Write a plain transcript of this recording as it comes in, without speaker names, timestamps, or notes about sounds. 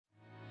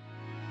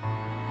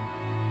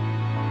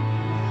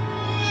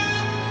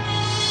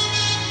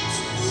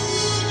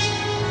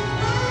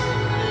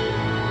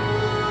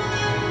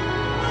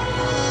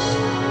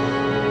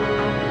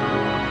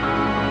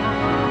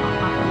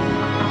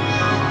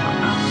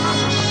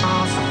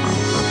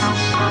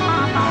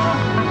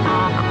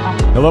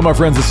Hello, my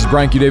friends. This is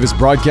Brian Q. Davis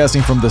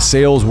broadcasting from the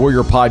Sales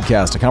Warrior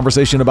Podcast, a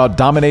conversation about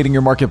dominating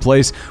your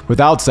marketplace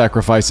without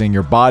sacrificing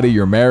your body,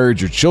 your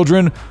marriage, your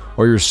children,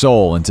 or your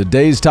soul. And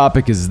today's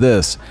topic is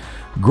this: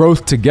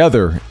 growth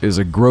together is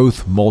a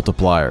growth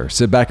multiplier.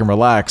 Sit back and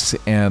relax,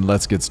 and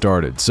let's get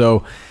started.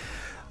 So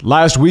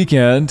last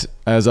weekend,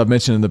 as I've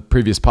mentioned in the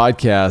previous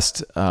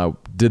podcast,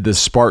 did this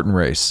Spartan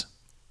race.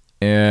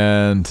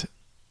 And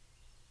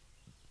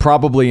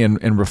probably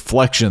in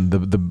reflection,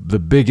 the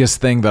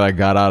biggest thing that I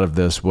got out of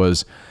this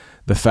was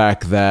the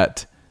fact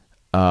that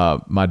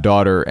my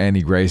daughter,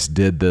 Annie Grace,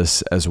 did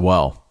this as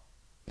well.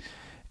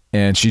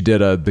 And she did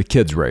the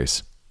kids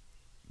race,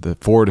 the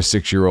 4 to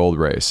 6 year old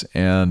race.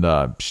 And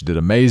she did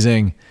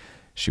amazing.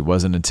 She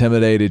wasn't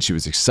intimidated. She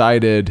was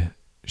excited.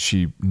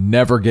 She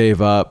never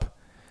gave up.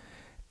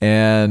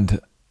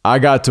 And I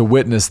got to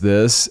witness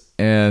this,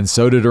 and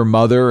so did her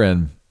mother,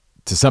 and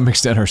to some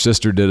extent her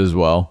sister did as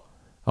well.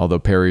 Although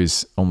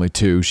Perry's only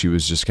 2, she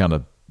was just kind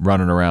of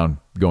running around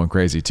going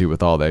crazy too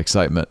with all the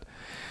excitement.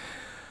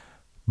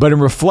 But in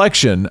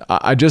reflection,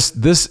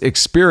 this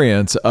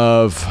experience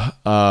of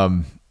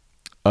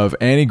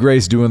Annie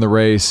Grace doing the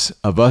race,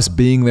 of us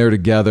being there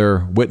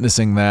together,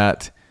 witnessing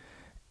that,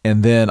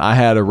 and then I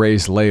had a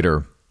race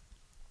later.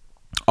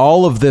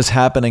 All of this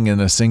happening in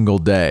a single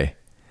day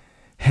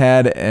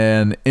had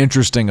an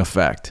interesting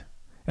effect.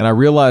 And I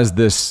realized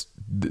this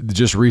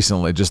just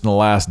recently, just in the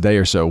last day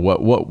or so,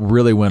 what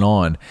really went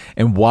on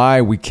and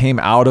why we came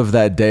out of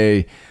that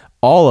day,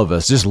 all of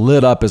us just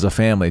lit up as a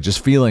family,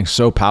 just feeling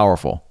so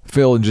powerful,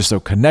 feeling just so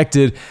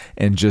connected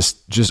and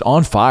just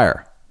on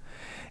fire.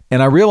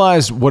 And I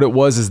realized what it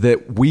was is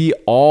that we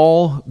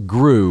all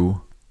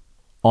grew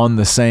on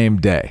the same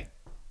day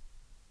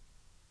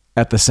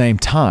at the same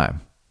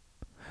time.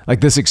 Like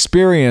this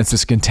experience,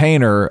 this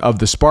container of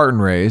the Spartan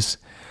race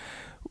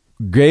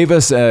gave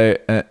us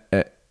a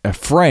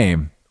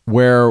frame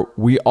where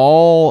we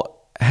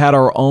all had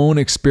our own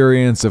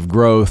experience of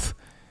growth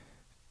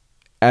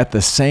at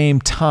the same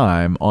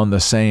time on the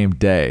same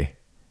day,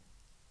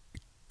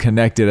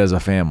 connected as a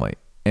family.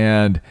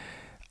 And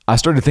I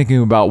started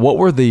thinking about what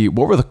were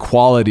the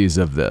qualities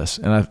of this,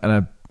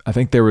 and I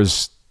think there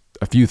was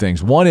a few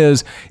things. One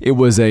is it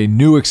was a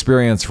new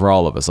experience for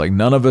all of us. Like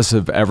none of us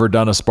have ever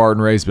done a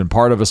Spartan race, been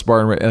part of a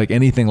Spartan race, like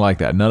anything like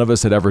that. None of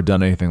us had ever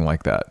done anything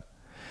like that.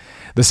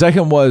 The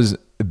second was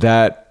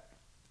that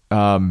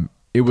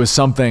it was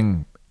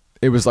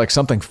like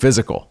something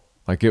physical.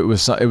 Like it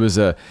was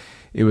a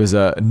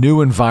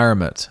new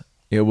environment.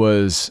 There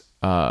was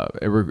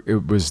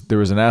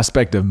an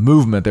aspect of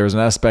movement. There was an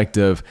aspect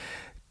of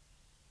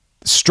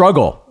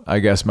struggle, I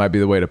guess might be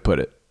the way to put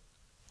it.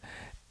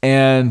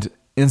 And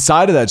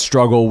inside of that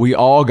struggle, we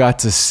all got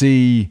to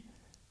see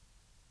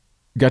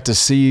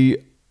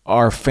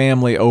our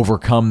family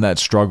overcome that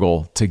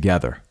struggle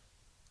together.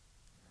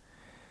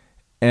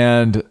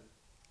 And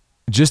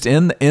just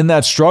in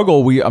that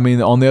struggle,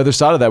 on the other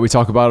side of that, we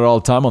talk about it all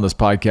the time on this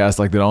podcast,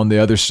 like that on the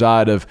other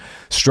side of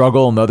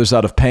struggle and the other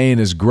side of pain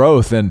is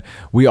growth. And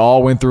we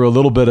all went through a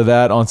little bit of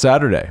that on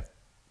Saturday.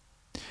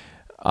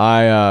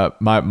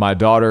 My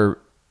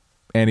daughter,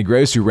 Annie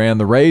Grace, who ran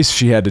the race,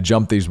 she had to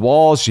jump these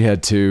walls. She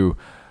had to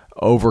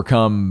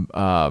overcome,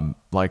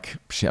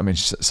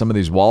 some of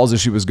these walls that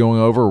she was going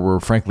over were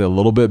frankly a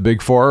little bit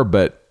big for her,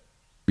 but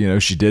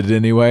she did it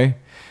anyway.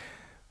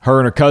 Her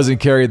and her cousin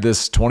carried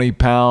this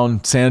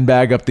 20-pound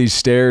sandbag up these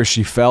stairs.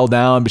 She fell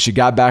down, but she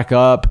got back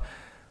up,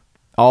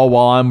 all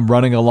while I'm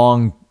running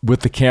along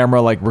with the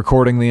camera, like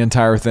recording the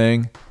entire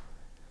thing.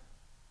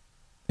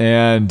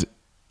 And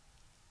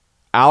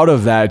out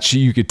of that,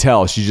 you could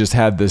tell she just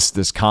had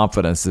this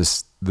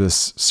confidence,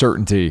 this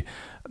certainty,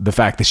 the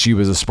fact that she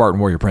was a Spartan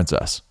warrior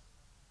princess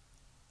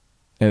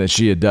and that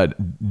she had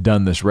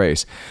done this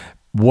race.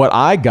 What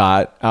I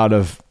got out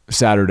of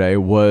Saturday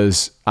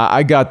was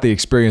I got the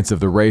experience of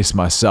the race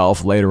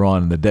myself later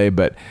on in the day,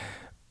 but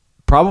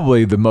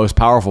probably the most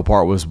powerful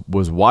part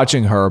was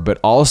watching her, but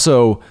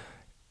also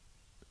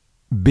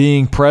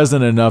being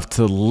present enough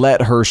to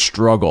let her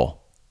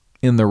struggle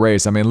in the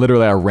race. I mean,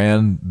 literally, I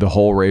ran the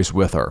whole race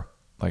with her,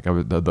 like I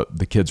was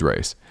the kids'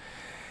 race.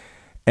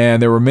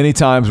 And there were many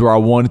times where I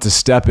wanted to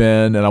step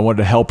in and I wanted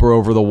to help her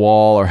over the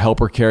wall or help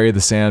her carry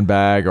the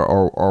sandbag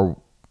or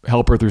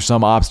help her through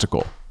some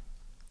obstacle.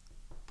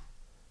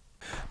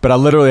 But I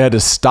literally had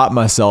to stop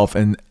myself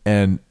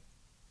and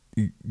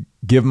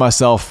give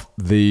myself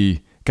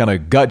the kind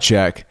of gut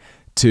check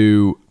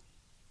to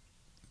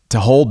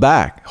hold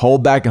back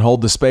and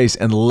hold the space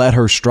and let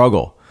her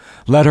struggle.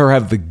 Let her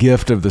have the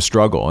gift of the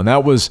struggle. And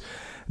that was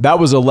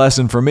a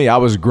lesson for me. I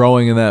was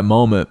growing in that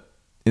moment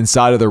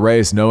inside of the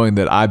race, knowing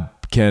that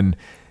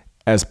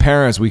as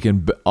parents, we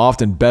can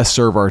often best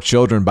serve our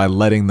children by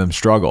letting them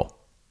struggle.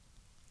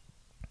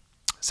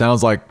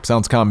 Sounds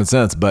common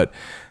sense, but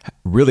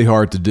really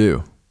hard to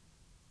do.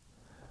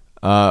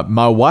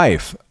 My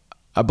wife,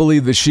 I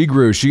believe that she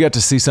grew. She got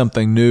to see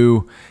something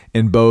new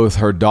in both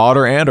her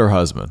daughter and her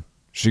husband.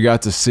 She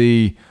got to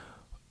see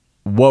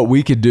what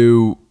we could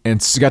do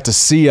and got to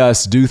see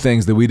us do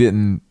things that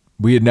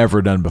we had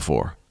never done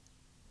before.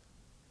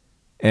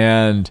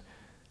 And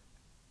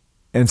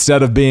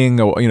instead of being,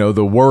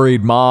 the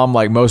worried mom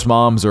like most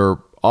moms are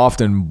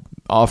often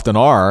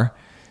are,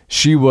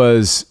 she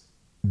was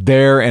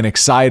there and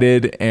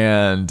excited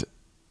and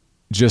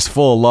just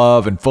full of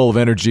love and full of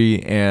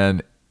energy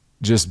and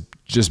just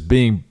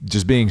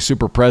being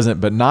super present,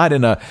 but not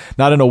in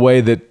a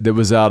way that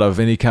was out of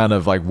any kind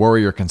of like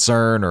worry or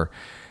concern,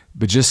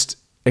 but just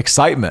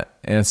excitement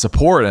and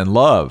support and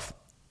love.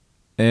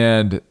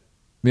 And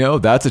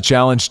that's a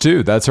challenge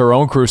too. That's her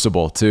own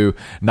crucible, to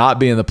not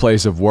be in the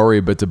place of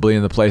worry, but to be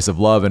in the place of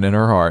love and in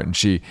her heart. And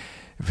she,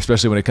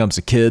 especially when it comes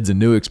to kids and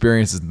new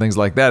experiences and things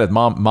like that,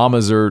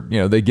 mamas are,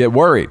 they get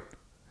worried,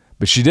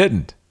 but she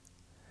didn't.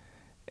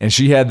 And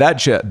she had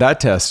that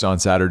test on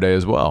Saturday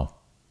as well.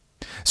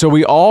 So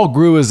we all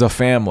grew as a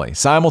family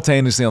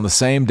simultaneously on the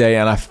same day,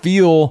 and I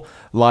feel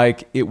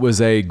like it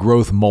was a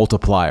growth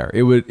multiplier.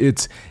 It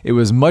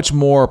was much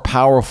more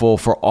powerful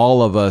for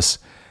all of us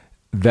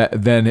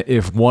than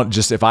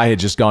if I had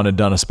just gone and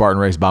done a Spartan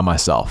race by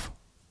myself.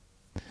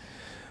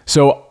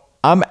 So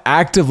I'm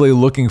actively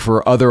looking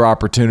for other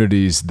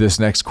opportunities this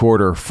next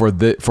quarter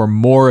for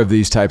more of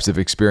these types of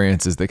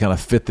experiences that kind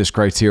of fit this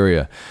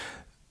criteria.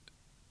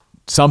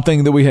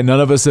 Something that none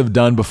of us have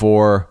done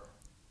before,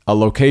 a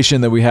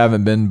location that we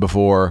haven't been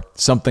before,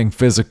 something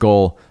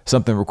physical,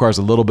 something that requires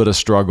a little bit of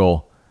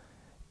struggle,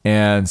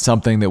 and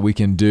something that we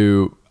can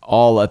do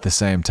all at the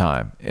same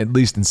time, at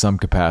least in some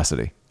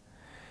capacity.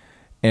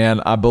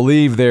 And I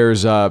believe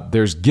there's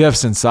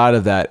gifts inside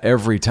of that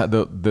every time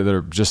that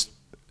are just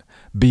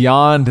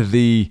beyond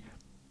the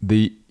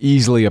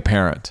easily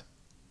apparent.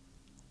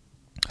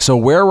 So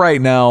where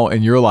right now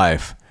in your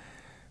life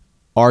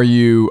are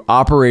you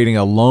operating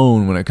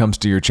alone when it comes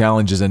to your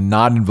challenges and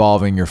not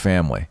involving your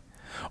family,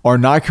 or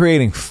not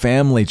creating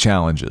family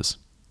challenges?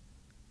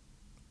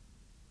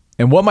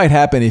 And what might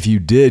happen if you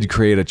did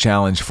create a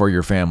challenge for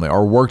your family,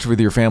 or worked with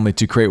your family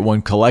to create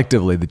one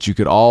collectively that you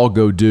could all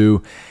go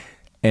do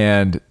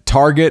and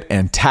target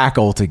and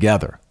tackle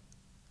together?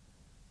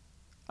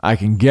 I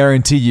can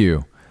guarantee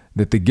you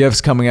that the gifts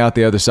coming out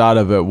the other side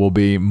of it will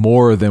be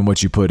more than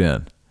what you put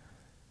in.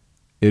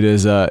 It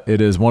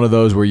is one of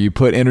those where you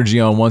put energy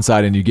on one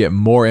side and you get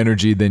more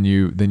energy than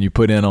you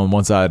put in on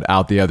one side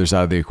out the other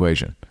side of the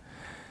equation.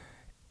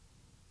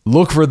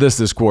 Look for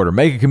this quarter.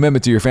 Make a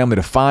commitment to your family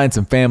to find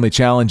some family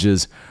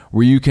challenges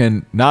where you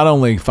can not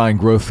only find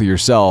growth for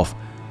yourself,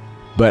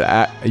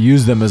 but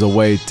use them as a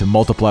way to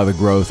multiply the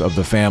growth of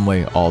the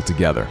family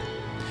altogether.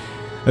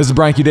 This is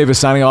Brian Q. Davis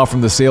signing off from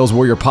the Sales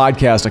Warrior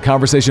Podcast, a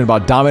conversation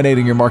about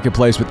dominating your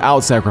marketplace without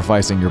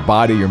sacrificing your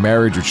body, your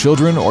marriage, your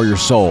children, or your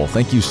soul.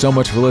 Thank you so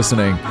much for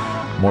listening.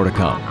 More to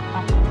come.